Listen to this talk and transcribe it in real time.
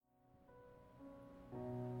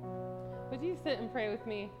Would you sit and pray with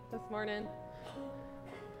me this morning?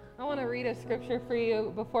 I want to read a scripture for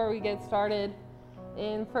you before we get started.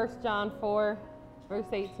 In 1 John 4, verse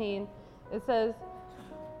 18, it says,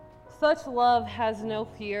 "Such love has no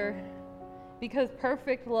fear, because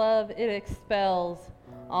perfect love, it expels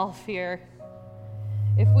all fear.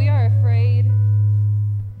 If we are afraid,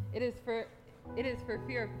 it is for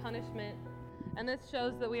fear of punishment, and this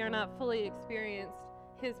shows that we are not fully experienced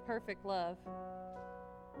His perfect love.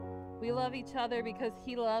 We love each other because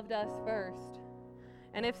He loved us first.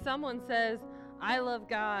 And if someone says, 'I love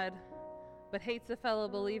God,' but hates a fellow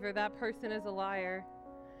believer, that person is a liar.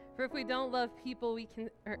 For if we don't love people we can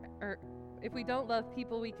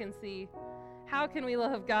see, how can we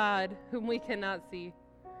love God whom we cannot see?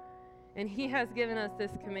 And He has given us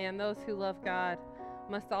this command: those who love God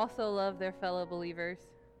must also love their fellow believers."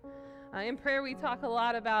 In prayer, we talk a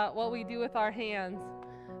lot about what we do with our hands.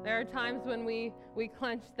 There are times when we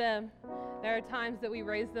clench them. There are times that we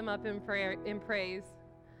raise them up in praise.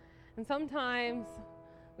 And sometimes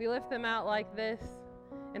we lift them out like this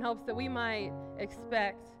in hopes that we might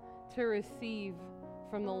expect to receive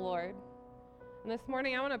from the Lord. And this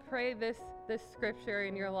morning, I want to pray this scripture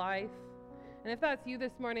in your life. And if that's you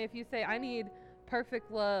this morning, if you say, "I need perfect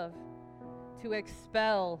love to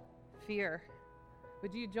expel fear,"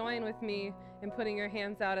 would you join with me in putting your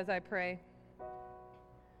hands out as I pray?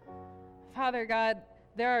 Father God,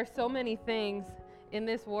 there are so many things in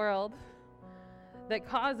this world that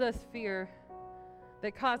cause us fear,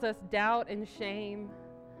 that cause us doubt and shame,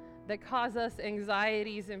 that cause us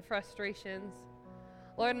anxieties and frustrations.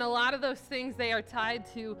 Lord, and a lot of those things, they are tied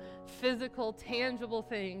to physical, tangible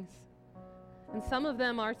things. And some of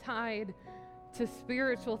them are tied to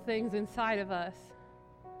spiritual things inside of us.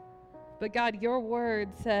 But God, your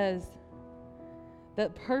word says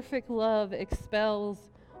that perfect love expels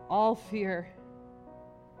all fear.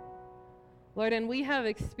 Lord, and we have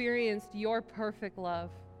experienced your perfect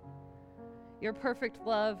love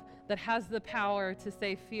that has the power to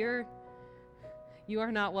say, "Fear, you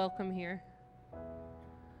are not welcome here."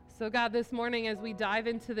 So God, this morning as we dive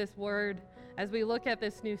into this word, as we look at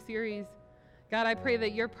this new series, God, I pray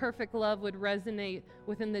that your perfect love would resonate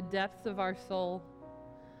within the depths of our soul,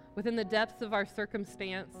 within the depths of our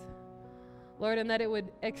circumstance, Lord, and that it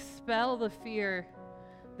would expel the fear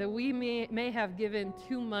that we may have given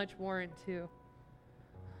too much warrant to.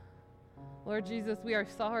 Lord Jesus, we are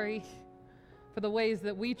sorry for the ways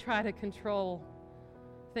that we try to control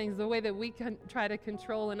things, the way that we can try to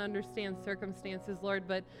control and understand circumstances, Lord,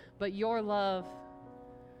 but your love,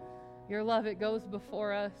 it goes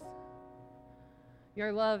before us.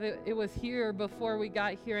 Your love, it was here before we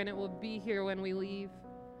got here, and it will be here when we leave.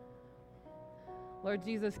 Lord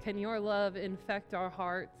Jesus, can your love infect our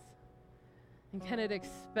hearts? And can it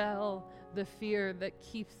expel the fear that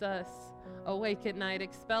keeps us awake at night?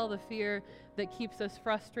 Expel the fear that keeps us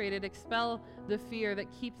frustrated. Expel the fear that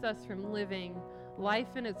keeps us from living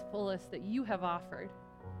life in its fullest that you have offered.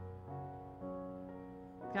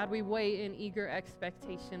 God, we wait in eager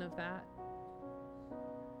expectation of that.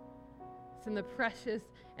 It's in the precious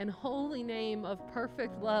and holy name of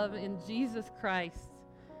perfect love in Jesus Christ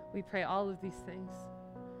we pray all of these things.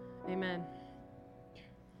 Amen.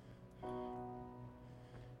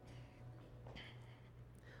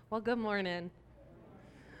 Well, good morning.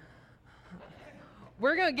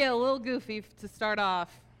 We're going to get a little goofy to start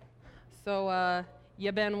off, so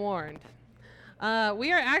you've been warned.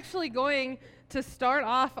 We are actually going to start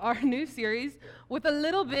off our new series with a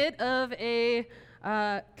little bit of a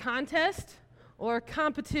contest or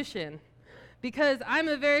competition, because I'm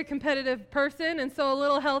a very competitive person, and so a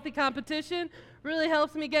little healthy competition really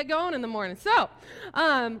helps me get going in the morning. So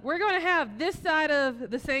we're going to have this side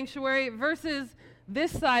of the sanctuary versus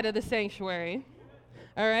this side of the sanctuary.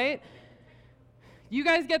 All right? You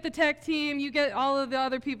guys get the tech team. You get all of the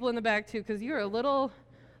other people in the back too, because you're a little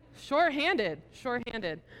short-handed.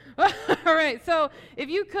 All right, so if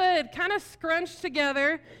you could kind of scrunch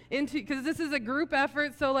together because this is a group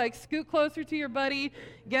effort, so like scoot closer to your buddy,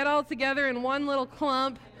 get all together in one little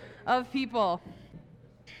clump of people.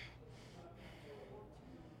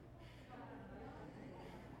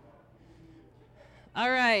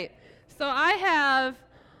 All right, so I have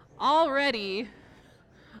already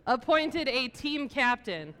appointed a team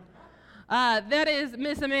captain. That is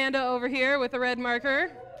Miss Amanda over here with the red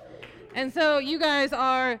marker. And so you guys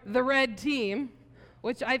are the red team,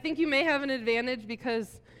 which I think you may have an advantage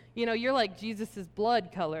because, you know, you're like Jesus'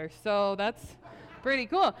 blood color. So that's pretty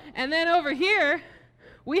cool. And then over here,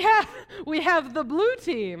 we have the blue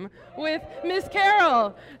team with Miss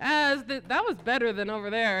Carol as that was better than over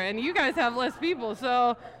there. And you guys have less people,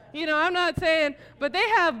 so I'm not saying, but they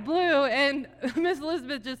have blue, and Miss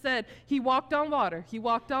Elizabeth just said, he walked on water. He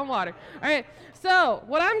walked on water. All right, so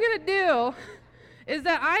what I'm going to do is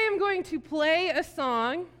that I am going to play a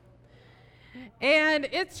song, and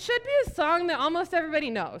it should be a song that almost everybody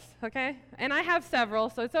knows, okay? And I have several,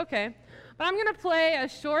 so it's okay. But I'm going to play a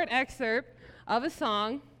short excerpt of a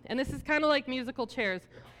song, and this is kind of like musical chairs.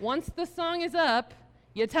 Once the song is up,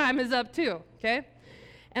 your time is up too, okay?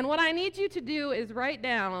 And what I need you to do is write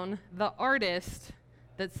down the artist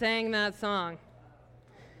that sang that song.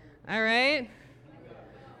 All right?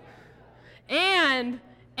 And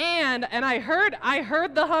I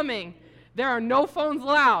heard the humming. There are no phones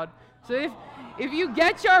allowed. So if you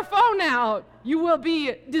get your phone out, you will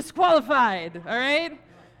be disqualified, all right?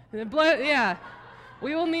 Yeah.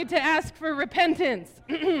 We will need to ask for repentance.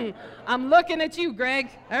 I'm looking at you, Greg.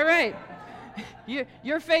 All right.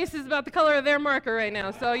 Your face is about the color of their marker right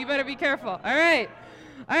now, so you better be careful. All right.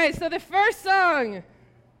 All right, so the first song.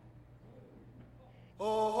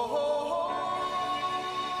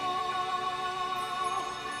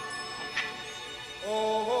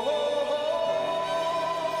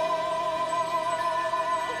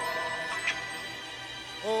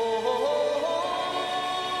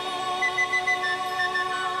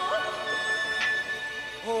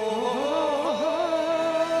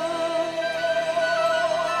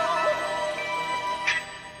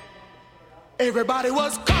 Everybody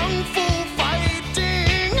was kung fu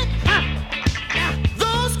fighting.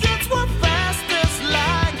 Those kids were fast as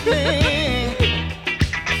lightning.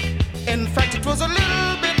 In fact, it was a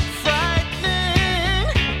little bit frightening,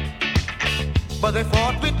 but they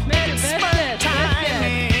fought with expert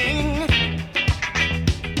timing.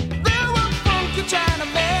 There were funky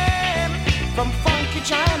Chinamen from funky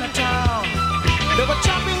Chinatown. They were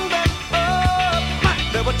chopping them up,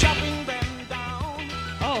 they were chopping them down.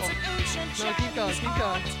 Oh. No, keep going.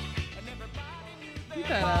 Keep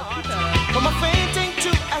that up. From a fainting to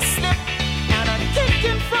a slip and a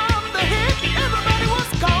kicking from the hip, everybody was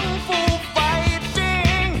kung fu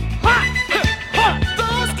fighting.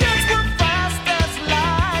 Those kids were fast as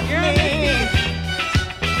lightning.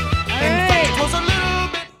 In fact, it was a little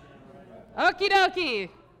bit. Okie dokie.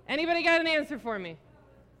 Anybody got an answer for me?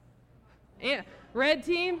 Yeah. Red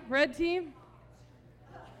team.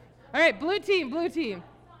 All right, blue team.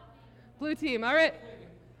 Blue team, all right.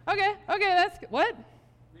 Okay, that's good. What?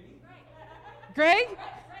 Greg?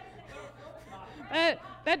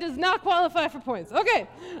 That does not qualify for points. Okay,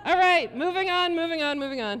 all right, moving on.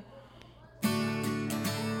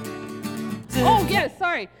 Oh, yes,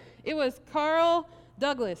 sorry. It was Carl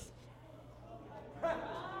Douglas.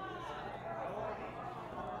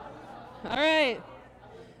 All right,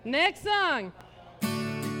 next song.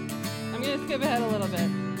 I'm going to skip ahead a little bit.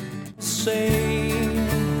 Say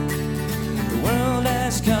the world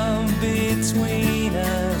has come between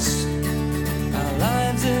us. Our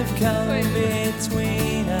lives have come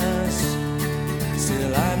between us.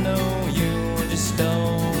 Still I know you just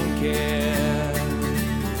don't care.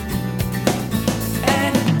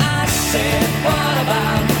 And I said, what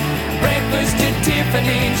about breakfast at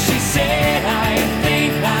Tiffany? She said, I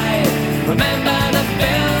think I remember the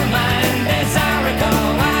film, and as I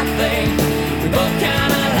recall, I think we both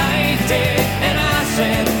kinda liked it. And I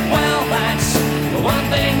said, well, that's the one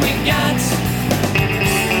thing we got.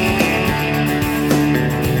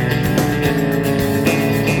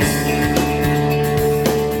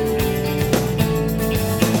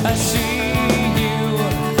 I see you,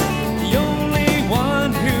 the only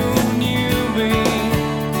one who knew me.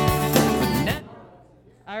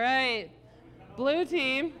 All right, blue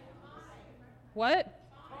team. What?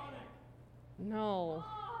 No.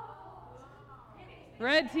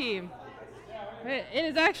 Red team. It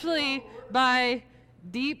is actually by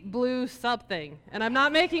Deep Blue something, and I'm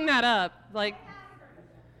not making that up. Like,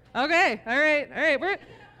 okay, all right.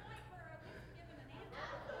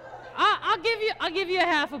 I'll give you a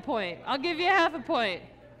half a point.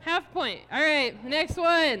 Half point. All right, next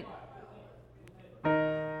one.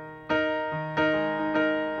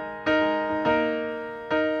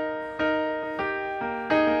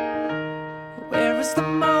 Where is the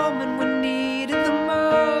moment we needed the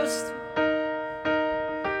most?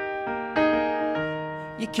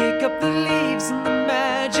 You kick up the leaves and the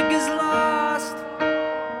magic is lost.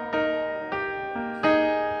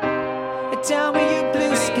 Tell me your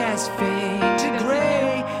blue skies fade to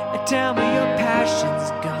gray. Tell me your passion's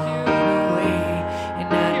gone away. And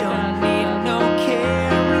I don't need no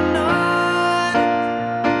carrying on.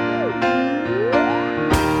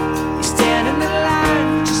 You stand in the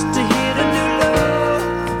line just to hit a new low.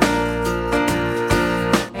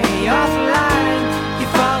 And you're offline, you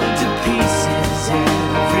fall into pieces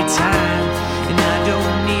every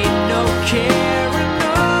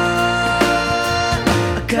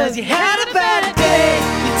 'cause you had a bad day.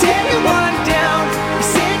 You take it one down, you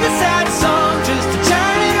sing a sad song just to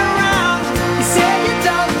turn it around. You say you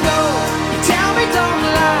don't know, you tell me don't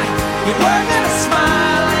lie. You work on a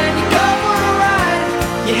smile and you go for a ride.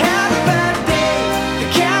 You had a bad day, the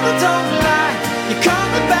camera don't lie. You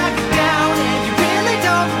come back down and you really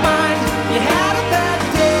don't mind. You had a bad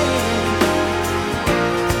day.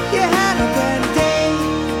 You had a bad day.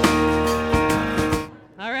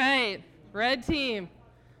 All right, red team.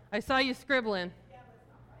 I saw you scribbling.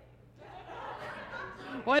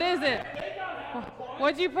 What is it?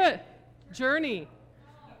 What'd you put? Journey.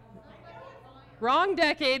 Wrong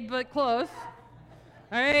decade, but close.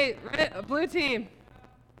 All right, blue team.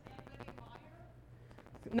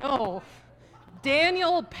 No.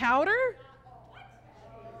 Daniel Powder?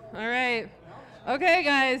 All right. Okay,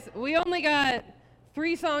 guys, we only got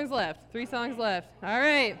 3 songs left. 3 songs left. All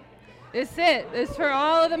right. It's it. It's for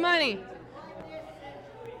all of the money.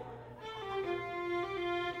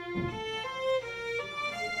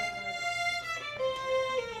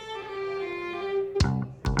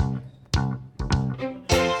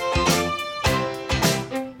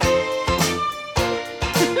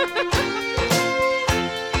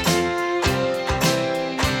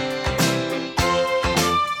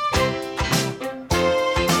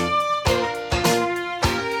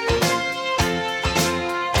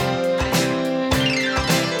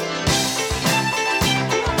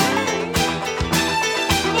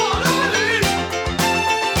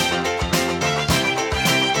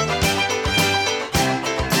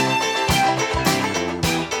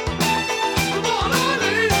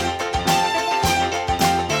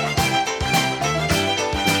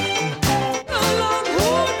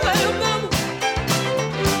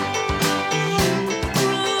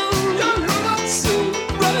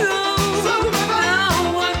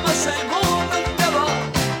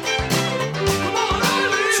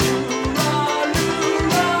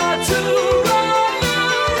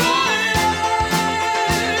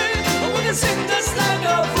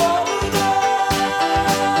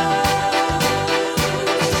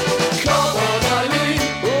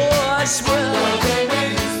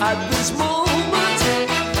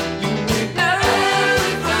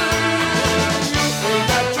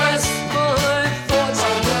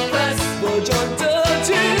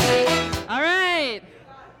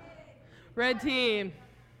 Red team.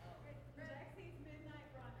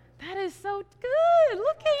 That is so good.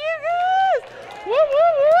 Look at you guys. Woo,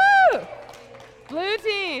 woo, woo. Blue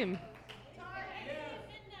team.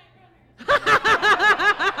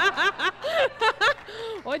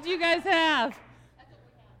 What do you guys have?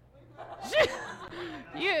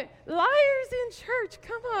 You liars in church.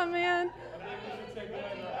 Come on, man.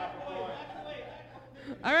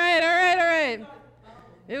 All right, all right, all right.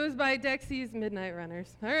 It was by Dexy's Midnight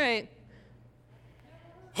Runners. All right.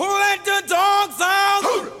 Who let the dogs out?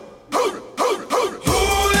 Who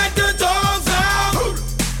let the dogs out? Who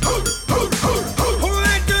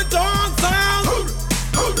let the dogs out? Who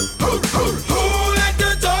let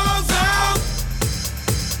the dogs out?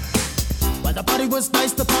 Well, the party was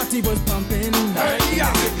nice, the party was pumping. Hey,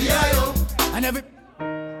 yeah. And every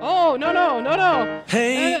Oh, no, no, no, no.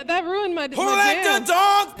 Hey. That ruined my Who my let jam. the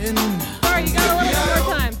dogs? Sorry, you got a little bit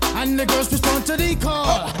more time. and the girls respond to the call.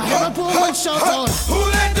 I hear a poor one shout out. Who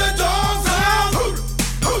let the dogs out? Who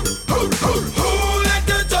let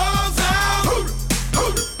the dogs out? Who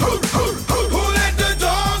let the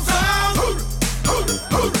dogs out?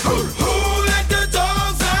 Who let the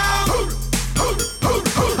dogs out?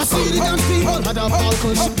 I see the dance people had a ball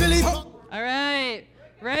cause she Billy. All right,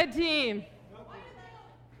 red team.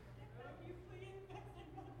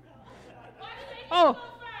 Oh.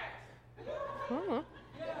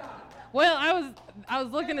 Well, I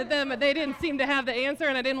was looking at them, and they didn't seem to have the answer,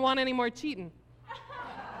 and I didn't want any more cheating.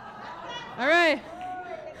 All right.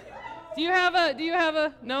 Do you have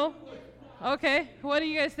a no? Okay. What do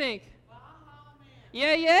you guys think?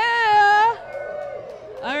 Yeah, yeah.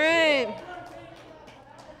 All right.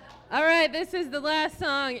 All right, this is the last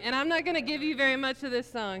song, and I'm not going to give you very much of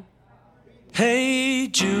this song. Hey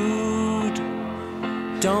Jude,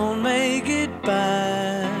 don't make it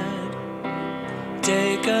bad.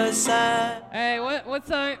 Take a side. All right, what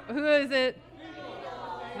song? Who is it?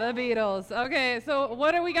 The Beatles. Okay, so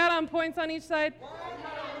what do we got on points on each side?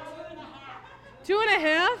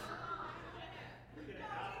 2.5.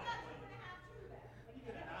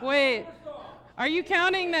 Wait, are you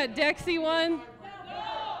counting that Dexy one?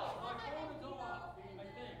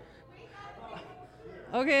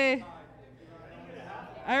 Okay.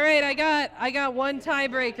 All right, I got one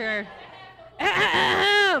tiebreaker.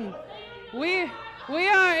 Ahem. We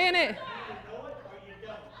are in it.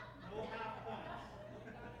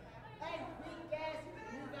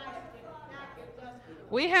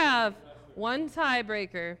 We have one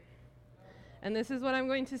tiebreaker, and this is what I'm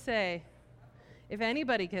going to say. If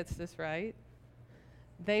anybody gets this right,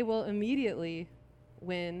 they will immediately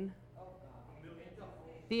win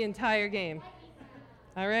the entire game.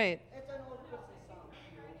 All right.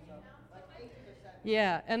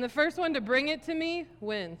 Yeah, and the first one to bring it to me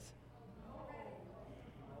wins.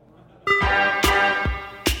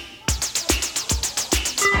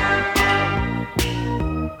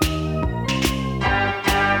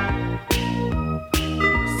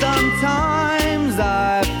 Sometimes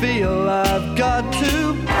I feel I've got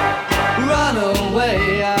to run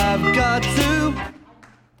away, I've got to.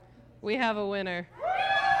 We have a winner.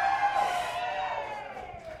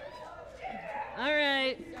 All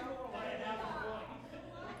right.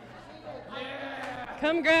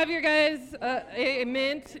 Come grab your guys a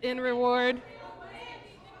mint in reward.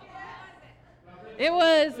 It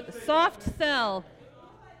was Soft Cell.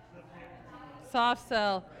 Soft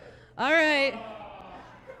Cell. All right.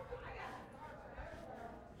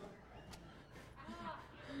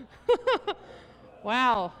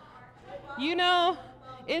 Wow. You know,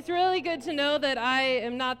 it's really good to know that I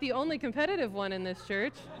am not the only competitive one in this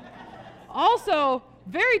church. Also,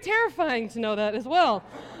 very terrifying to know that as well.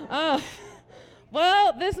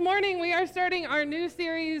 Well, this morning we are starting our new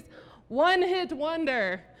series, One Hit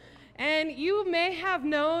Wonder. And you may have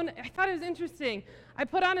known, I thought it was interesting. I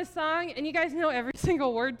put on a song and you guys know every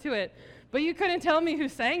single word to it, but you couldn't tell me who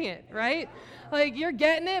sang it, right? Like you're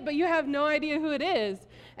getting it, but you have no idea who it is.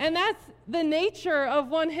 And that's the nature of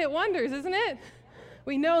one-hit wonders, isn't it?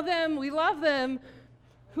 We know them, we love them.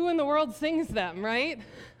 Who in the world sings them, right?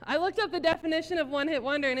 I looked up the definition of one-hit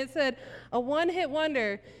wonder, and it said, a one-hit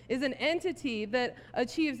wonder is an entity that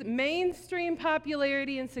achieves mainstream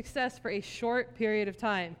popularity and success for a short period of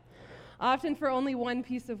time, often for only one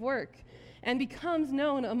piece of work, and becomes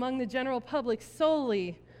known among the general public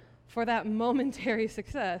solely for that momentary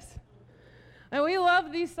success. And we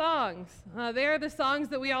love these songs. They are the songs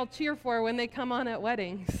that we all cheer for when they come on at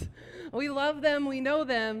weddings. We love them, we know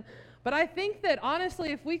them, but I think that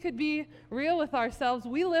honestly, if we could be real with ourselves,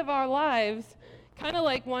 we live our lives kind of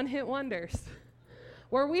like one-hit wonders,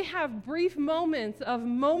 where we have brief moments of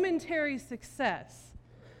momentary success,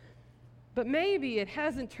 but maybe it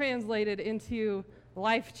hasn't translated into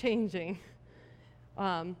life-changing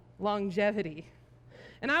longevity.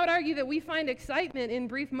 And I would argue that we find excitement in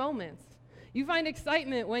brief moments. You find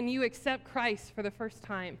excitement when you accept Christ for the first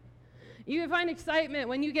time. You find excitement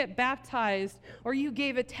when you get baptized, or you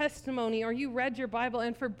gave a testimony, or you read your Bible,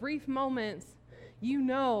 and for brief moments, you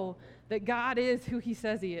know that God is who he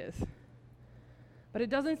says he is. But it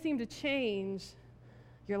doesn't seem to change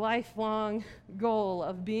your lifelong goal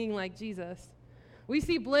of being like Jesus. We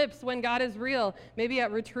see blips when God is real, maybe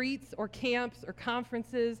at retreats or camps or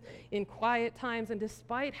conferences in quiet times, and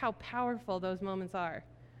despite how powerful those moments are,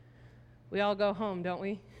 we all go home, don't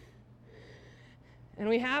we? And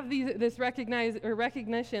we have this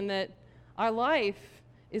recognition that our life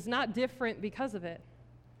is not different because of it.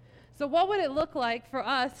 So what would it look like for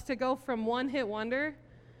us to go from one-hit wonder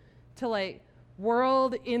to like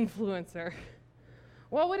world influencer?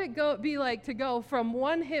 What would it be like to go from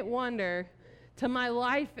one-hit wonder to my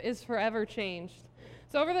life is forever changed?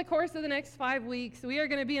 So over the course of the next 5 weeks, we are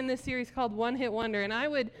going to be in this series called One Hit Wonder, and I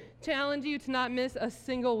would challenge you to not miss a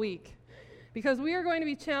single week, because we are going to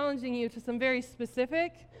be challenging you to some very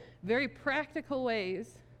specific, very practical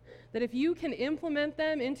ways that if you can implement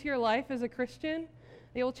them into your life as a Christian,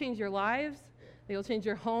 they will change your lives, they will change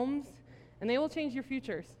your homes, and they will change your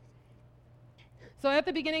futures. So at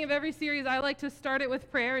the beginning of every series, I like to start it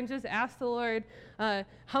with prayer and just ask the Lord,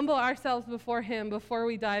 humble ourselves before him before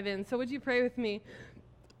we dive in. So would you pray with me?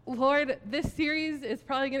 Lord, this series is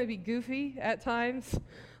probably going to be goofy at times.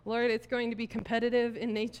 Lord, it's going to be competitive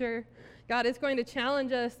in nature. God, it's going to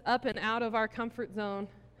challenge us up and out of our comfort zone.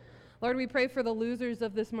 Lord, we pray for the losers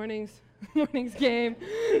of this morning's game,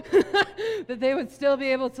 that they would still be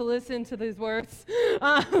able to listen to these words.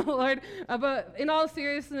 Lord, but in all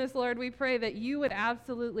seriousness, Lord, we pray that you would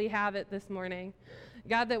absolutely have it this morning.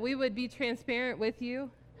 God, that we would be transparent with you,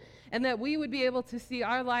 and that we would be able to see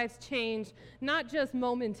our lives change, not just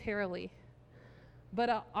momentarily,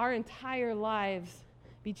 but our entire lives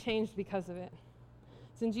be changed because of it.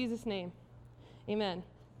 It's in Jesus' name. Amen.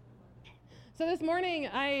 So this morning,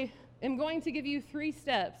 I am going to give you 3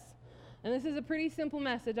 steps. And this is a pretty simple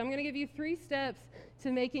message. I'm going to give you 3 steps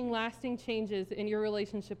to making lasting changes in your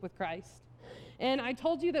relationship with Christ. And I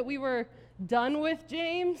told you that we were done with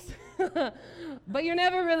James, but you're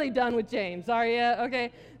never really done with James, are you?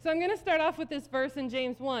 Okay, so I'm going to start off with this verse in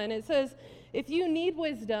James 1. It says, if you need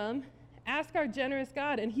wisdom, ask our generous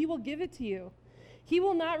God, and he will give it to you. He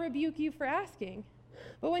will not rebuke you for asking.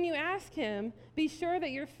 But when you ask him, be sure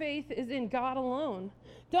that your faith is in God alone.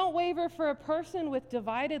 Don't waver, for a person with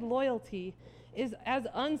divided loyalty is as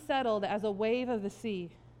unsettled as a wave of the sea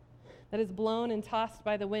that is blown and tossed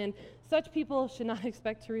by the wind. Such people should not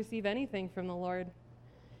expect to receive anything from the Lord.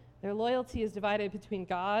 Their loyalty is divided between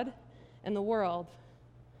God and the world,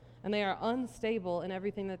 and they are unstable in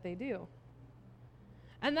everything that they do.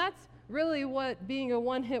 And that's really what being a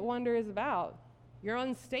one-hit wonder is about. You're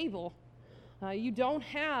unstable. You don't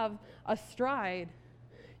have a stride.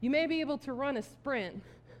 You may be able to run a sprint,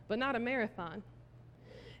 but not a marathon.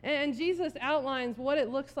 And Jesus outlines what it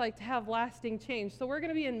looks like to have lasting change. So we're going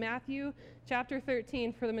to be in Matthew chapter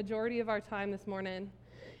 13 for the majority of our time this morning.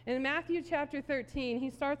 And in Matthew chapter 13,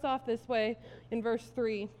 he starts off this way in verse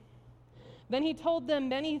 3. Then he told them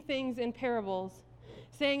many things in parables,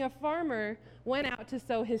 saying, a farmer went out to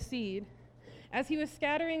sow his seed. As he was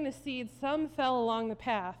scattering the seed, some fell along the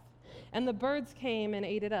path, and the birds came and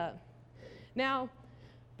ate it up. Now,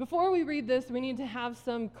 before we read this, we need to have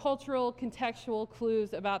some cultural, contextual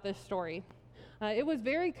clues about this story. It was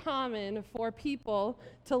very common for people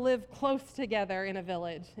to live close together in a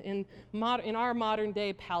village in our modern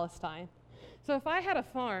day Palestine. So if I had a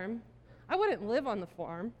farm, I wouldn't live on the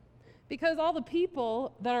farm because all the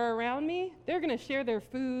people that are around me, they're going to share their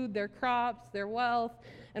food, their crops, their wealth,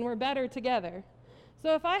 and we're better together.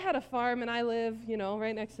 So if I had a farm and I live,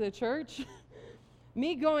 right next to the church,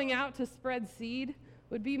 me going out to spread seed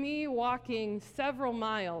would be me walking several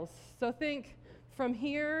miles. So think from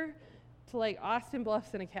here to like Austin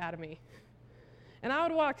Bluffson Academy. And I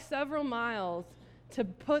would walk several miles to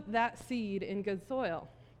put that seed in good soil.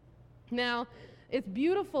 Now, it's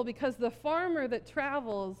beautiful because the farmer that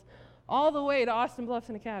travels all the way to Austin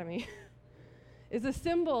Bluffson Academy is a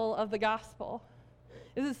symbol of the gospel.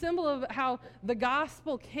 Is a symbol of how the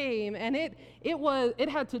gospel came, and it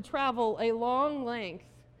had to travel a long length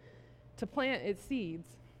to plant its seeds.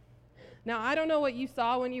 Now, I don't know what you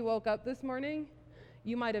saw when you woke up this morning.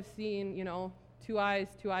 You might have seen, 2 eyes,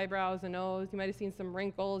 2 eyebrows, a nose. You might have seen some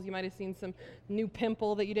wrinkles. You might have seen some new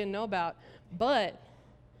pimple that you didn't know about. But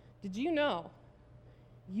did you know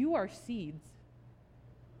you are seeds?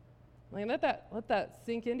 Like, let that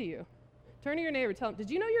sink into you. Turn to your neighbor, tell them, did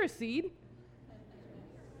you know you're a seed?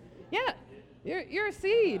 Yeah, you're a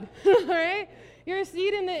seed, all right? You're a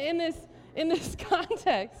seed in this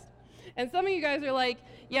context. And some of you guys are like,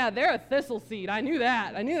 yeah, they're a thistle seed. I knew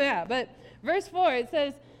that. But verse 4, it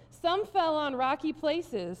says, some fell on rocky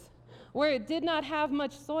places where it did not have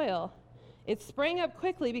much soil. It sprang up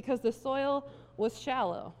quickly because the soil was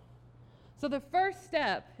shallow. So the first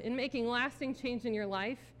step in making lasting change in your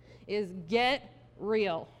life is get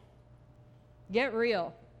real. Get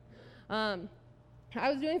real. I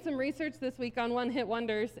was doing some research this week on one-hit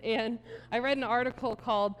wonders, and I read an article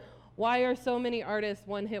called Why Are So Many Artists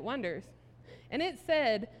One-Hit Wonders? And it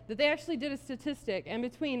said that they actually did a statistic, and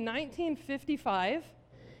between 1955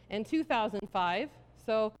 and 2005,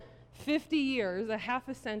 so 50 years, a half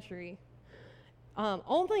a century,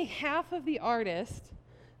 only half of the artists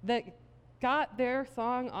that got their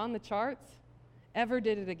song on the charts ever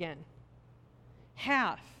did it again.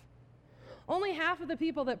 Half. Only half of the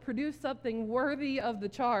people that produced something worthy of the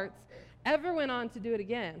charts ever went on to do it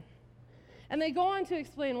again. And they go on to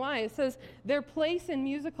explain why. It says, their place in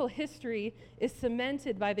musical history is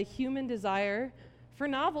cemented by the human desire for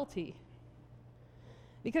novelty.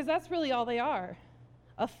 Because that's really all they are.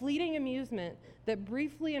 A fleeting amusement that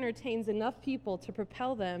briefly entertains enough people to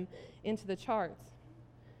propel them into the charts.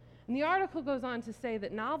 And the article goes on to say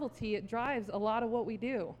that novelty, it drives a lot of what we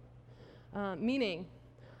do. Meaning,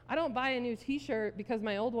 I don't buy a new t-shirt because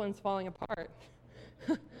my old one's falling apart.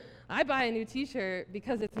 I buy a new t-shirt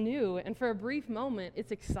because it's new, and for a brief moment,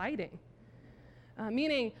 it's exciting.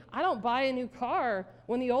 Meaning, I don't buy a new car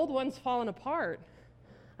when the old one's fallen apart.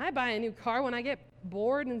 I buy a new car when I get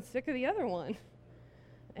bored and sick of the other one.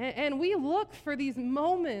 And we look for these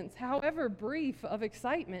moments, however brief, of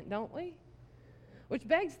excitement, don't we? Which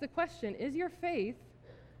begs the question, is your faith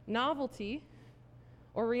novelty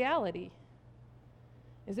or reality?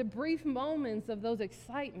 Is it brief moments of those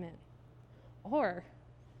excitement? Or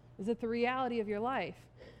is it the reality of your life?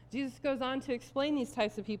 Jesus goes on to explain these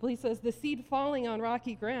types of people. He says, the seed falling on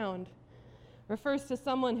rocky ground refers to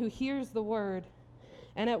someone who hears the word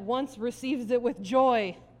and at once receives it with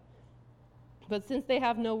joy. But since they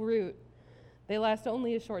have no root, they last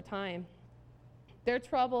only a short time. Their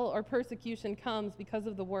trouble or persecution comes because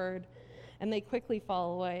of the word, and they quickly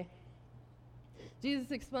fall away.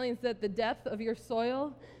 Jesus explains that the depth of your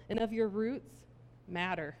soil and of your roots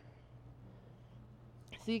matter.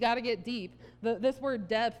 So you got to get deep. This word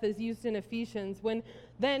depth is used in Ephesians when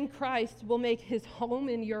then Christ will make his home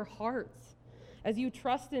in your hearts. As you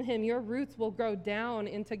trust in him, your roots will grow down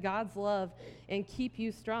into God's love and keep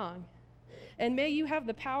you strong. And may you have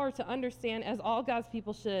the power to understand, as all God's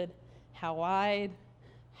people should, how wide,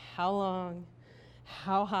 how long,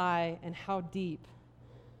 how high, and how deep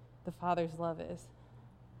the Father's love is.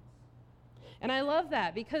 And I love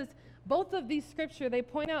that because both of these scripture, they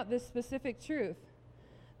point out this specific truth,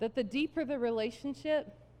 that the deeper the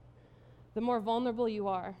relationship, the more vulnerable you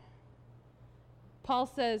are. Paul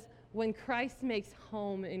says, when Christ makes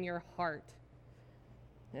home in your heart,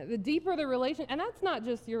 the deeper the relation, and that's not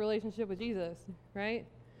just your relationship with Jesus, right?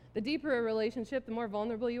 The deeper a relationship, the more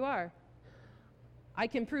vulnerable you are. I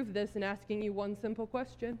can prove this in asking you one simple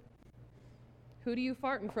question. Who do you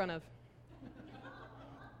fart in front of?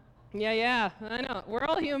 Yeah, I know. We're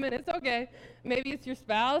all human. It's okay. Maybe it's your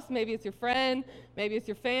spouse. Maybe it's your friend. Maybe it's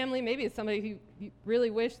your family. Maybe it's somebody who you really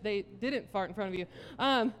wish they didn't fart in front of you.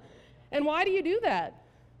 And why do you do that?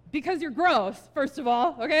 Because you're gross, first of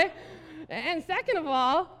all, okay? And second of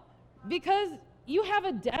all, because you have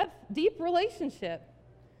a deep relationship.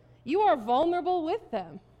 You are vulnerable with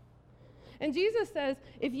them. And Jesus says,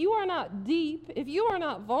 if you are not deep, if you are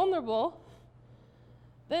not vulnerable,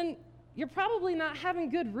 then you're probably not having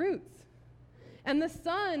good roots. And the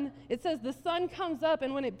sun, it says the sun comes up,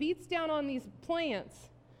 and when it beats down on these plants,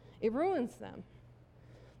 it ruins them.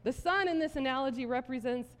 The sun in this analogy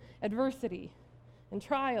represents adversity and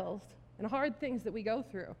trials and hard things that we go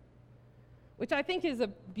through, which I think is a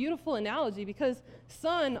beautiful analogy because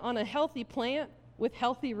sun on a healthy plant with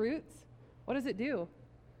healthy roots, what does it do?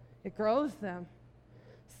 It grows them.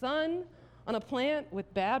 Sun on a plant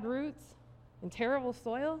with bad roots and terrible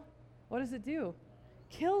soil, what does it do?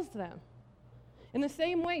 Kills them. In the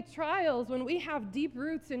same way, trials, when we have deep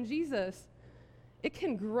roots in Jesus, it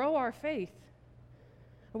can grow our faith.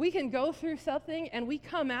 We can go through something and we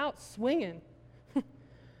come out swinging.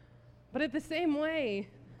 But at the same way,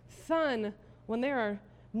 sun, when there are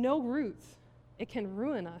no roots, it can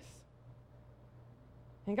ruin us.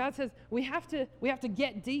 And God says we have to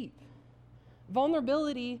get deep.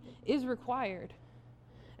 Vulnerability is required.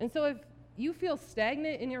 And so if you feel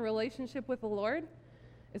stagnant in your relationship with the Lord,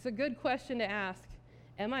 it's a good question to ask,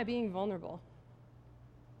 am I being vulnerable?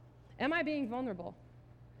 Am I being vulnerable?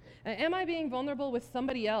 Am I being vulnerable with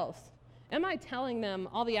somebody else? Am I telling them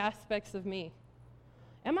all the aspects of me?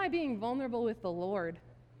 Am I being vulnerable with the Lord?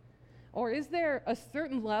 Or is there a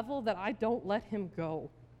certain level that I don't let him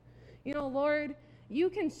go? You know, Lord, you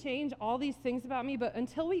can change all these things about me, but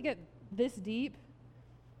until we get this deep,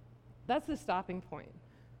 that's the stopping point.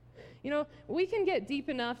 You know, we can get deep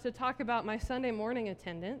enough to talk about my Sunday morning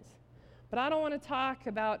attendance, but I don't want to talk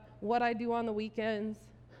about what I do on the weekends.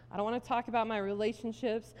 I don't want to talk about my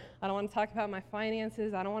relationships. I don't want to talk about my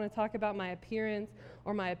finances. I don't want to talk about my appearance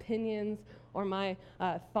or my opinions or my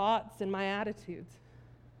thoughts and my attitudes.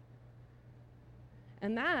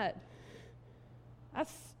 And that's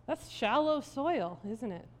shallow soil,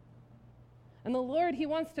 isn't it? And the Lord, he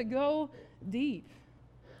wants to go deep.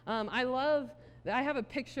 I have a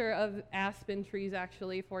picture of aspen trees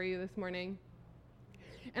actually for you this morning.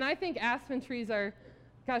 And I think aspen trees are,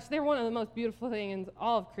 gosh, they're one of the most beautiful things in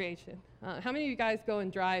all of creation. How many of you guys go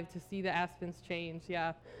and drive to see the aspens change?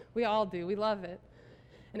 Yeah, we all do. We love it.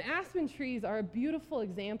 And aspen trees are a beautiful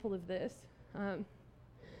example of this.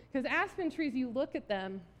 Because aspen trees, you look at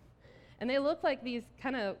them, and they look like these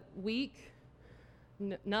kind of weak,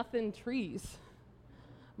 nothing trees.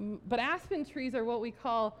 But aspen trees are what we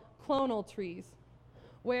call clonal trees,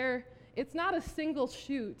 where it's not a single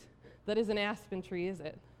shoot that is an aspen tree, is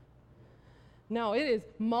it? No, it is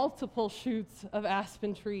multiple shoots of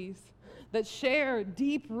aspen trees that share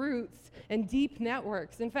deep roots and deep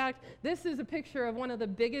networks. In fact, this is a picture of one of the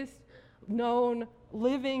biggest known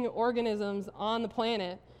living organisms on the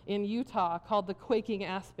planet in Utah called the quaking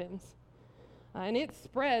aspens. And it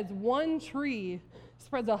spreads, one tree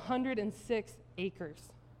spreads 106 acres.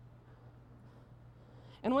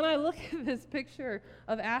 And when I look at this picture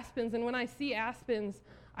of aspens, and when I see aspens,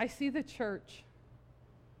 I see the church.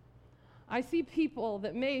 I see people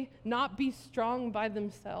that may not be strong by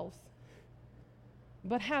themselves,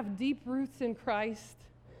 but have deep roots in Christ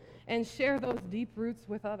and share those deep roots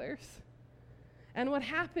with others. And what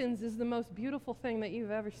happens is the most beautiful thing that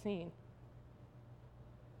you've ever seen.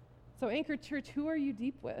 So, Anchor Church, who are you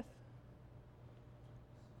deep with?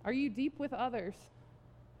 Are you deep with others?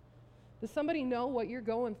 Does somebody know what you're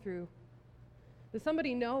going through? Does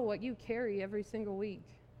somebody know what you carry every single week?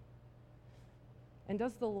 And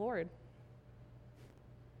does the Lord?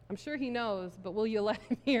 I'm sure he knows, but will you let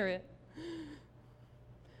him hear it?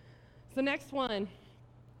 So next one,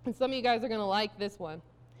 and some of you guys are going to like this one.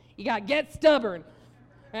 You got get stubborn,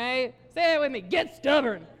 right? Say that with me, get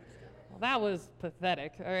stubborn. Well, that was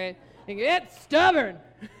pathetic, all right? Get stubborn.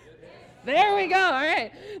 There we go, all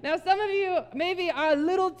right. Now, some of you maybe are a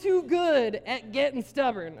little too good at getting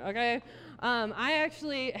stubborn, okay? I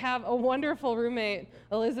actually have a wonderful roommate,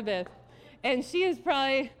 Elizabeth, and she is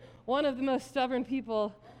probably one of the most stubborn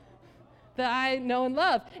people that I know and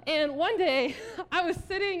love. And one day, I was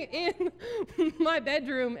sitting in my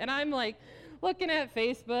bedroom, and I'm like looking at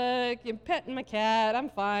Facebook and petting my cat. I'm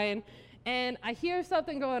fine. And I hear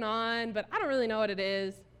something going on, but I don't really know what it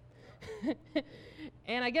is.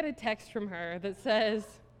 And I get a text from her that says,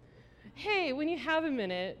 hey, when you have a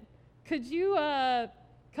minute, could you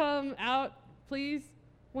come out, please,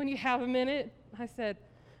 when you have a minute? I said,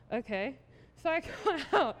 okay. So I come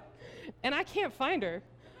out, and I can't find her.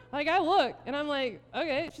 Like, I look, and I'm like,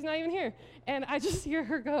 okay, she's not even here. And I just hear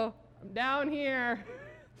her go, I'm down here.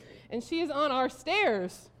 And she is on our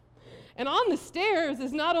stairs. And on the stairs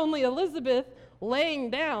is not only Elizabeth laying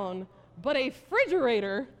down, but a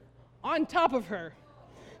refrigerator on top of her.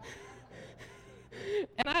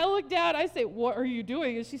 And I looked down, I say, what are you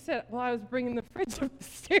doing? And she said, well, I was bringing the fridge up the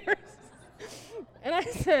stairs. And I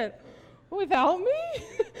said, without me?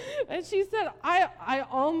 And she said, I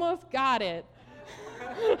almost got it.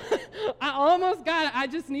 I almost got it. I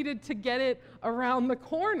just needed to get it around the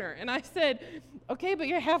corner. And I said, okay, but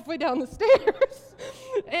you're halfway down the stairs.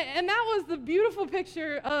 And that was the beautiful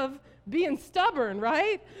picture of being stubborn,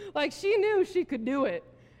 right? Like, she knew she could do it,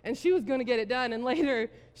 and she was going to get it done. And later,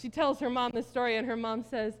 she tells her mom this story, and her mom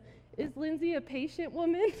says, is Lindsay a patient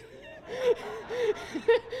woman?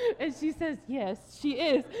 And she says, yes, she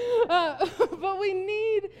is. But we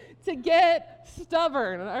need to get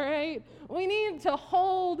stubborn, all right? We need to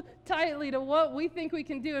hold tightly to what we think we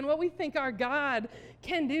can do and what we think our God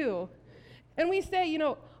can do. And we say, you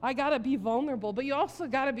know, I got to be vulnerable, but you also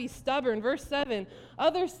got to be stubborn. Verse 7,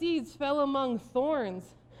 other seeds fell among thorns,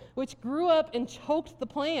 which grew up and choked the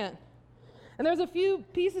plant. And there's a few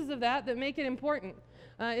pieces of that make it important.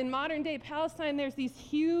 In modern day Palestine, there's these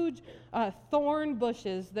huge thorn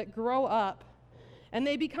bushes that grow up, and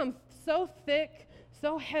they become so thick,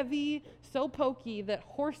 so heavy, so pokey that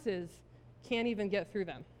horses can't even get through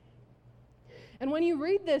them. And when you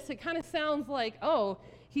read this, it kind of sounds like, oh,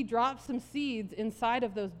 he dropped some seeds inside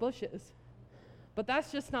of those bushes. But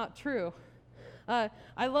that's just not true.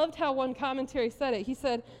 I loved how one commentary said it. He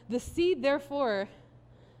said, the seed, therefore,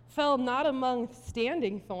 fell not among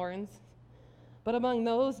standing thorns, but among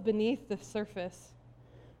those beneath the surface,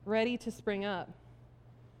 ready to spring up.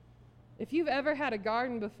 If you've ever had a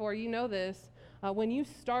garden before, you know this. When you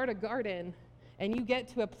start a garden and you get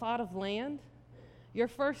to a plot of land, your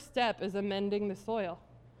first step is amending the soil.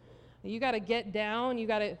 You got to get down. You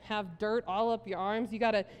got to have dirt all up your arms. You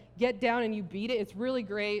got to get down and you beat it. It's really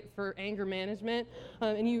great for anger management.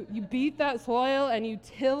 And you beat that soil and you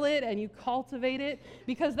till it and you cultivate it,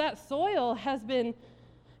 because that soil has been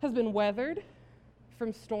weathered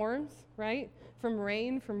from storms, right? From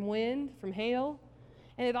rain, from wind, from hail.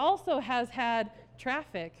 And it also has had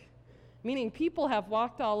traffic, meaning people have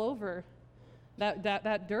walked all over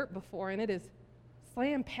that dirt before, and it is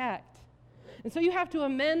slam-packed. And so you have to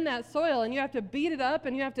amend that soil, and you have to beat it up,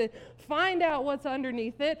 and you have to find out what's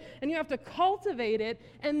underneath it, and you have to cultivate it,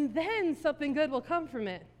 and then something good will come from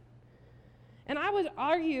it. And I would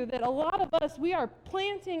argue that a lot of us, we are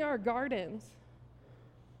planting our gardens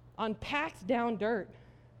on packed down dirt,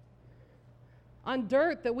 on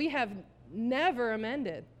dirt that we have never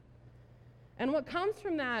amended. And what comes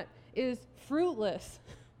from that is fruitless.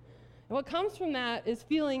 And what comes from that is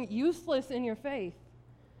feeling useless in your faith.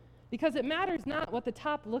 Because it matters not what the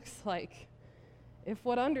top looks like if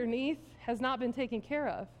what underneath has not been taken care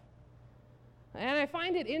of. And I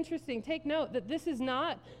find it interesting, take note that this is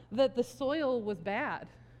not that the soil was bad.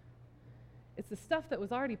 It's the stuff that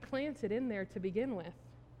was already planted in there to begin with.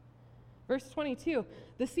 Verse 22,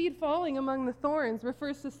 the seed falling among the thorns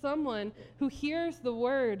refers to someone who hears the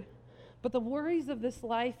word, but the worries of this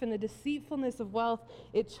life and the deceitfulness of wealth,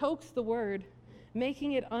 it chokes the word,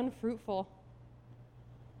 making it unfruitful.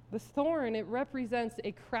 The thorn, it represents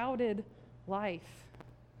a crowded life.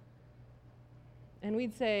 And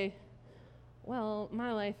we'd say, well,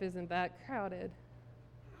 my life isn't that crowded.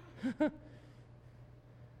 But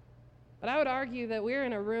I would argue that we're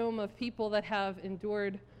in a room of people that have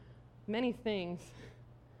endured many things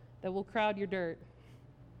that will crowd your dirt.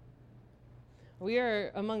 We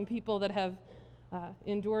are among people that have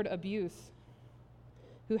endured abuse,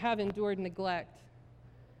 who have endured neglect,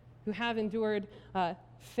 who have endured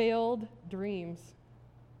failed dreams,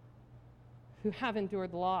 who have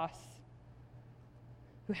endured loss,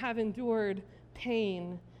 who have endured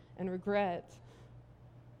pain and regret.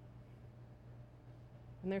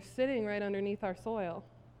 And they're sitting right underneath our soil.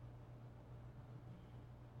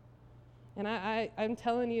 And I'm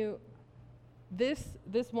telling you, this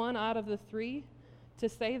one out of the three, to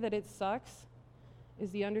say that it sucks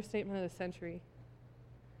is the understatement of the century.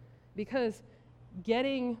 Because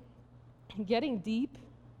getting deep,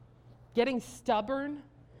 getting stubborn,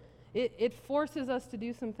 it forces us to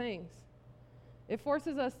do some things. It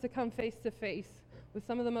forces us to come face to face with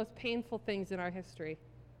some of the most painful things in our history.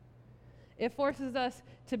 It forces us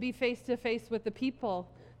to be face to face with the people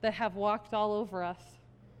that have walked all over us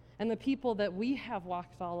and the people that we have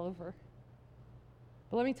walked all over.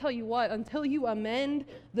 But let me tell you what, until you amend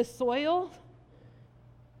the soil,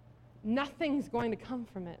 nothing's going to come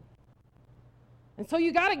from it. And so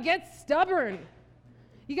you got to get stubborn.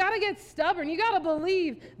 You got to get stubborn. You got to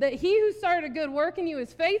believe that he who started a good work in you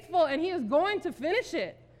is faithful and he is going to finish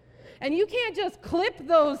it. And you can't just clip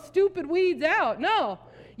those stupid weeds out. No.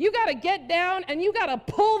 You got to get down and you got to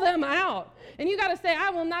pull them out. And you got to say, I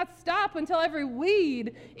will not stop until every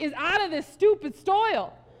weed is out of this stupid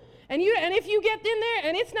soil. And if you get in there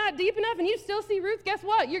and it's not deep enough and you still see roots, guess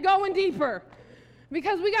what? You're going deeper.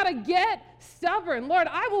 Because we got to get stubborn. Lord,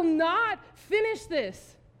 I will not finish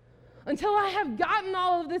this until I have gotten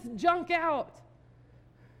all of this junk out.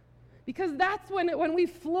 Because that's when we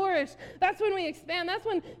flourish. That's when we expand. That's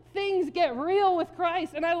when things get real with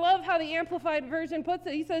Christ. And I love how the Amplified Version puts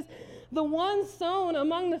it. He says, the ones sown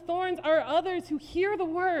among the thorns are others who hear the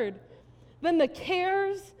word. Then the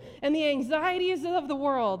cares and the anxieties of the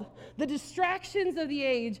world, the distractions of the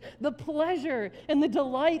age, the pleasure and the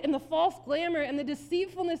delight and the false glamour and the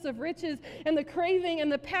deceitfulness of riches and the craving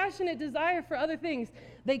and the passionate desire for other things,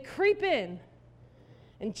 they creep in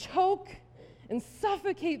and choke and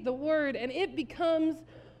suffocate the word, and it becomes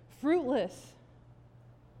fruitless.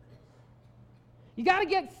 You got to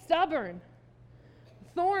get stubborn.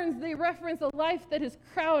 Thorns, they reference a life that is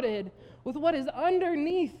crowded with what is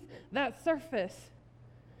underneath that surface.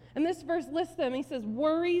 And this verse lists them. He says,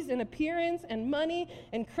 worries and appearance and money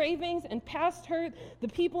and cravings and past hurt, the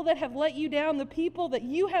people that have let you down, the people that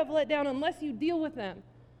you have let down, unless you deal with them,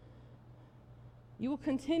 you will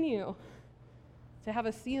continue to have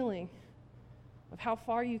a ceiling of how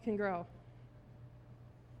far you can grow.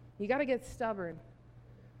 You got to get stubborn.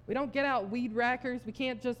 We don't get out weed whackers. We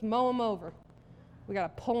can't just mow them over. We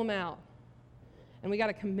got to pull them out. And we got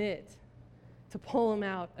to commit to pull them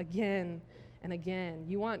out again and again.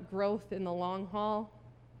 You want growth in the long haul?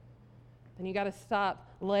 Then you got to stop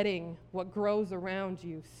letting what grows around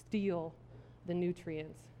you steal the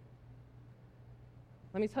nutrients.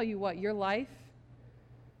 Let me tell you what, your life,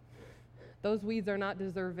 those weeds are not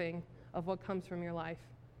deserving of what comes from your life.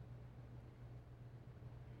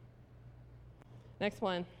 Next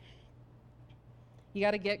one. You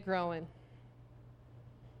got to get growing.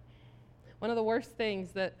 One of the worst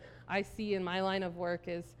things that I see in my line of work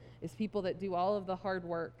is people that do all of the hard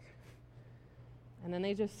work and then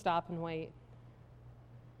they just stop and wait.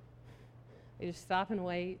 They just stop and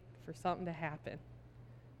wait for something to happen.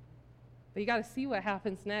 But you got to see what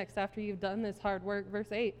happens next after you've done this hard work.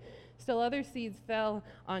 Verse 8, still other seeds fell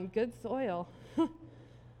on good soil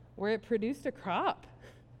where it produced a crop,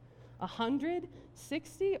 100,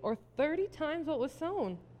 60, or 30 times what was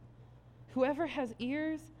sown. Whoever has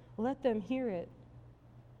ears, let them hear it.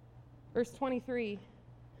 Verse 23,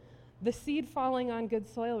 the seed falling on good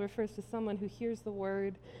soil refers to someone who hears the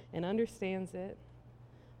word and understands it.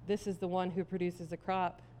 This is the one who produces a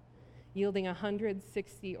crop, yielding 100,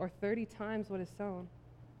 60, or 30 times what is sown.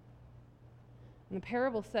 And the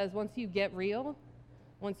parable says once you get real,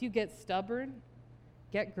 once you get stubborn,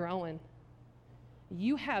 get growing.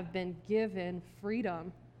 You have been given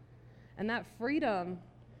freedom, and that freedom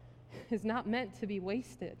is not meant to be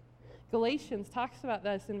wasted. Galatians talks about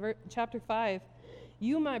this in chapter 5.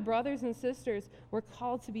 You, my brothers and sisters, were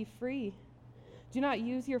called to be free. Do not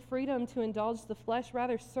use your freedom to indulge the flesh,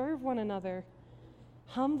 rather serve one another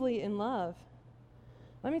humbly in love.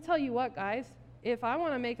 Let me tell you what, guys, if I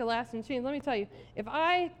want to make a lasting change, let me tell you, if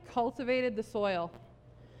I cultivated the soil,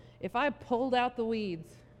 if I pulled out the weeds,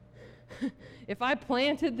 if I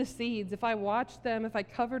planted the seeds, if I watched them, if I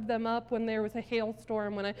covered them up when there was a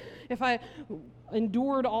hailstorm, if I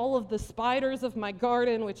endured all of the spiders of my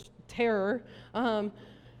garden, which terror, and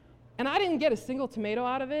I didn't get a single tomato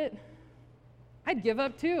out of it, I'd give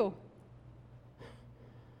up too.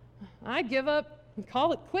 I'd give up and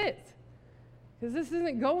call it quits because this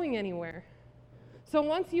isn't going anywhere. So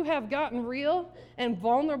once you have gotten real and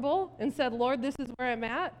vulnerable and said, Lord, this is where I'm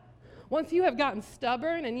at, once you have gotten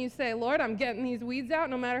stubborn and you say, Lord, I'm getting these weeds out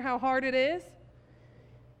no matter how hard it is,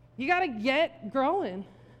 You got to get growing,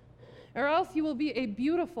 or else you will be a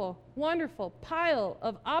beautiful, wonderful pile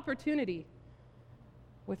of opportunity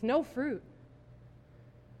with no fruit.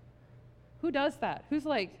 Who does that? Who's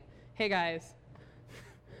like, hey guys,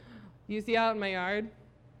 you see out in my yard?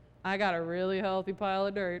 I got a really healthy pile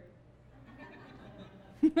of dirt.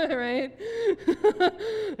 Right?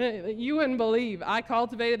 You wouldn't believe. I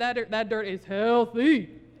cultivated that dirt. That dirt is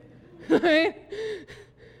healthy. Right?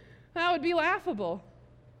 That would be laughable.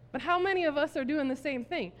 But how many of us are doing the same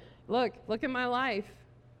thing? Look at my life.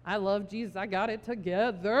 I love Jesus. I got it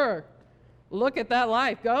together. Look at that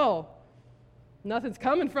life. Go. Nothing's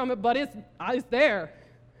coming from it, but it's there.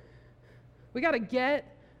 We got to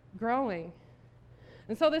get growing.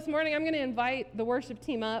 And so this morning, I'm going to invite the worship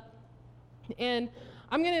team up, and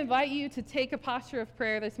I'm going to invite you to take a posture of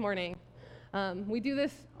prayer this morning. We do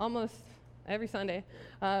this almost every Sunday,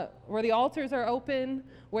 where the altars are open,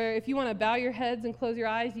 where if you want to bow your heads and close your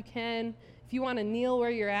eyes, you can. If you want to kneel where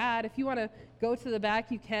you're at, if you want to go to the back,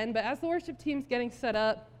 you can. But as the worship team's getting set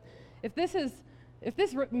up, if this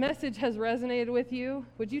message has resonated with you,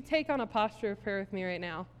 would you take on a posture of prayer with me right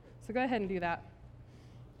now? So go ahead and do that.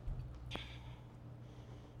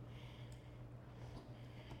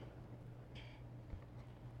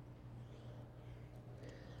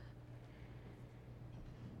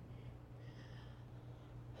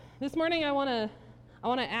 This morning, I want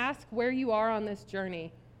to ask where you are on this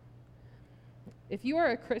journey. If you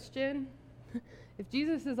are a Christian, if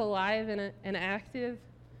Jesus is alive and active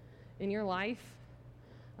in your life,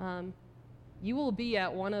 you will be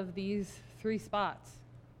at one of these 3 spots.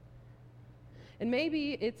 And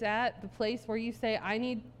maybe it's at the place where you say, I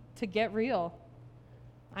need to get real.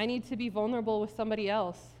 I need to be vulnerable with somebody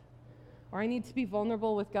else. Or I need to be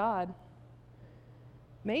vulnerable with God.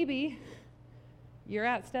 Maybe you're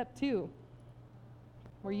at step 2,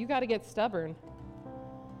 where you got to get stubborn,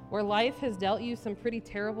 where life has dealt you some pretty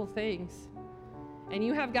terrible things. And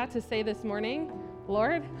you have got to say this morning,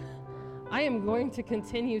 Lord, I am going to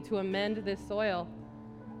continue to amend this soil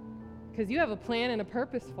because you have a plan and a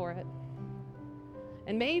purpose for it.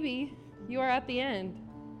 And maybe you are at the end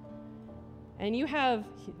and you have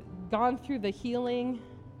gone through the healing,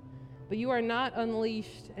 but you are not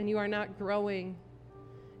unleashed and you are not growing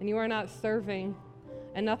and you are not serving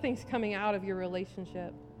and nothing's coming out of your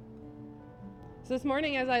relationship. So this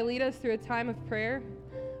morning, as I lead us through a time of prayer,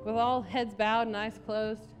 with all heads bowed and eyes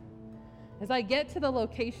closed, as I get to the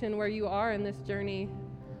location where you are in this journey,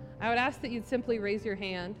 I would ask that you'd simply raise your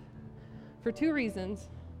hand for 2 reasons.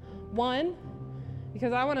 1,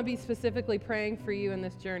 because I want to be specifically praying for you in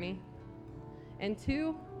this journey. And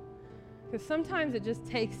 2, because sometimes it just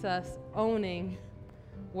takes us owning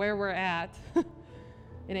where we're at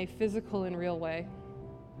in a physical and real way.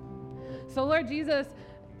 So Lord Jesus,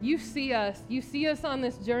 you see us. You see us on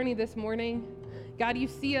this journey this morning. God, you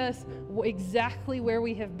see us exactly where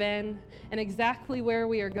we have been and exactly where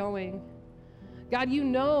we are going. God, you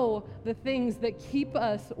know the things that keep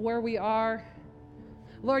us where we are.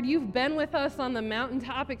 Lord, you've been with us on the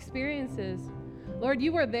mountaintop experiences. Lord,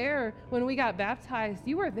 you were there when we got baptized.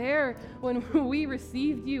 You were there when we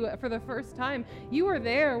received you for the first time. You were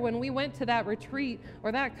there when we went to that retreat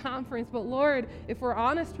or that conference. But Lord, if we're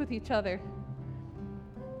honest with each other,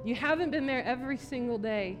 you haven't been there every single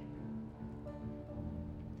day.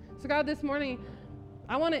 So God, this morning,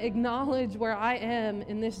 I want to acknowledge where I am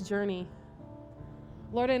in this journey.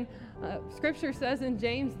 Lord, and Scripture says in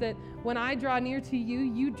James that when I draw near to you,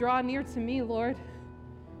 you draw near to me, Lord.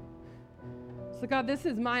 So God, this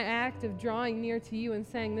is my act of drawing near to you and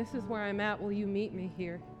saying, this is where I'm at. Will you meet me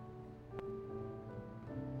here?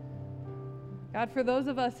 God, for those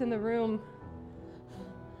of us in the room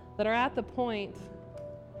that are at the point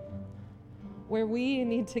where we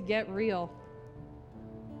need to get real,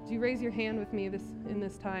 do you raise your hand with me in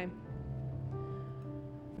this time?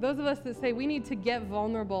 For those of us that say we need to get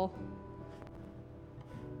vulnerable,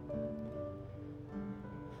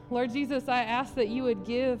 Lord Jesus, I ask that you would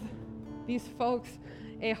give these folks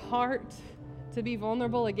a heart to be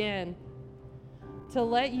vulnerable again, to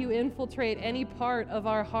let you infiltrate any part of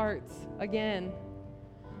our hearts again.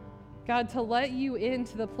 God, to let you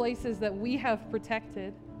into the places that we have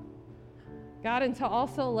protected. God, and to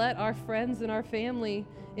also let our friends and our family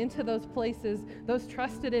into those places, those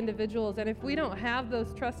trusted individuals. And if we don't have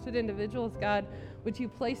those trusted individuals, God, would you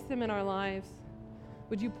place them in our lives?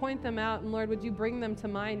 Would you point them out? And Lord, would you bring them to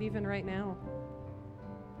mind even right now?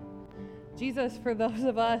 Jesus, for those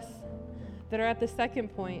of us that are at the second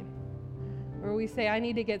point, where we say, I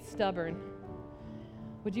need to get stubborn,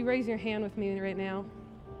 would you raise your hand with me right now?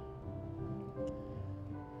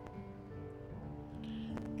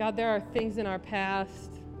 God, there are things in our past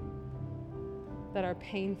that are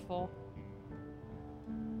painful.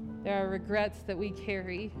 There are regrets that we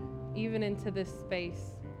carry even into this space.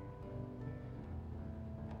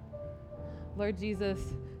 Lord Jesus,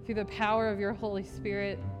 through the power of your Holy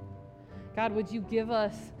Spirit, God, would you give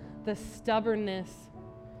us the stubbornness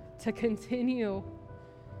to continue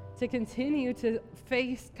to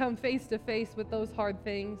come face to face with those hard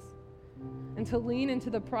things, and to lean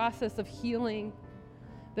into the process of healing,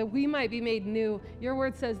 that we might be made new. Your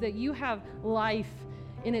word says that you have life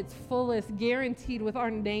in its fullest, guaranteed with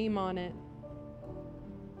our name on it.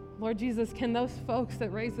 Lord Jesus, can those folks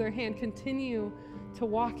that raise their hand continue to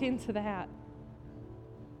walk into that?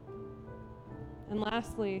 And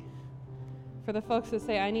lastly, for the folks that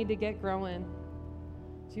say, I need to get growing,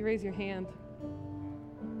 would you raise your hand?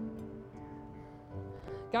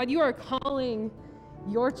 God, you are calling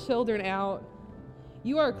your children out.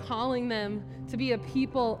 You are calling them to be a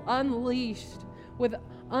people unleashed with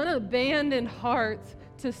unabandoned hearts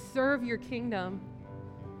to serve your kingdom.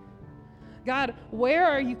 God, where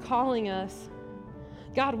are you calling us?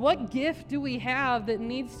 God, what gift do we have that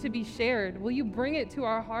needs to be shared? Will you bring it to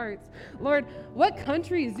our hearts? Lord, what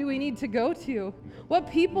countries do we need to go to? What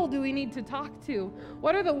people do we need to talk to?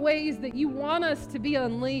 What are the ways that you want us to be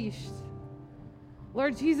unleashed?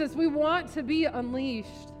 Lord Jesus, we want to be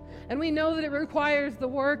unleashed. And we know that it requires the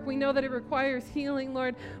work. We know that it requires healing,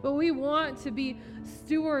 Lord. But we want to be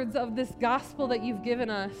stewards of this gospel that you've given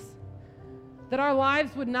us. That our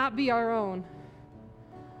lives would not be our own.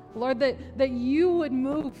 Lord, that you would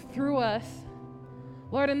move through us.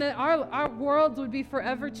 Lord, and that our worlds would be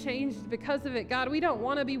forever changed because of it. God, we don't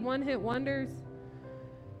want to be one-hit wonders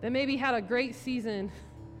that maybe had a great season,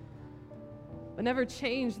 but never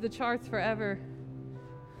changed the charts forever.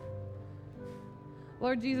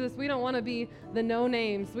 Lord Jesus, we don't want to be the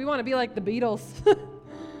no-names. We want to be like the Beatles.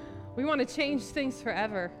 We want to change things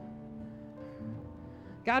forever.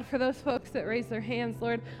 God, for those folks that raise their hands,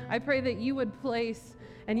 Lord, I pray that you would place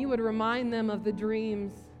and you would remind them of the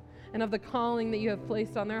dreams and of the calling that you have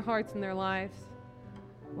placed on their hearts and their lives.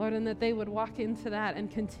 Lord, and that they would walk into that and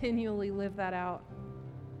continually live that out.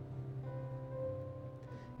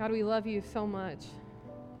 God, we love you so much.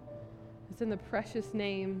 It's in the precious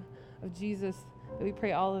name of Jesus that we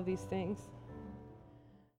pray all of these things.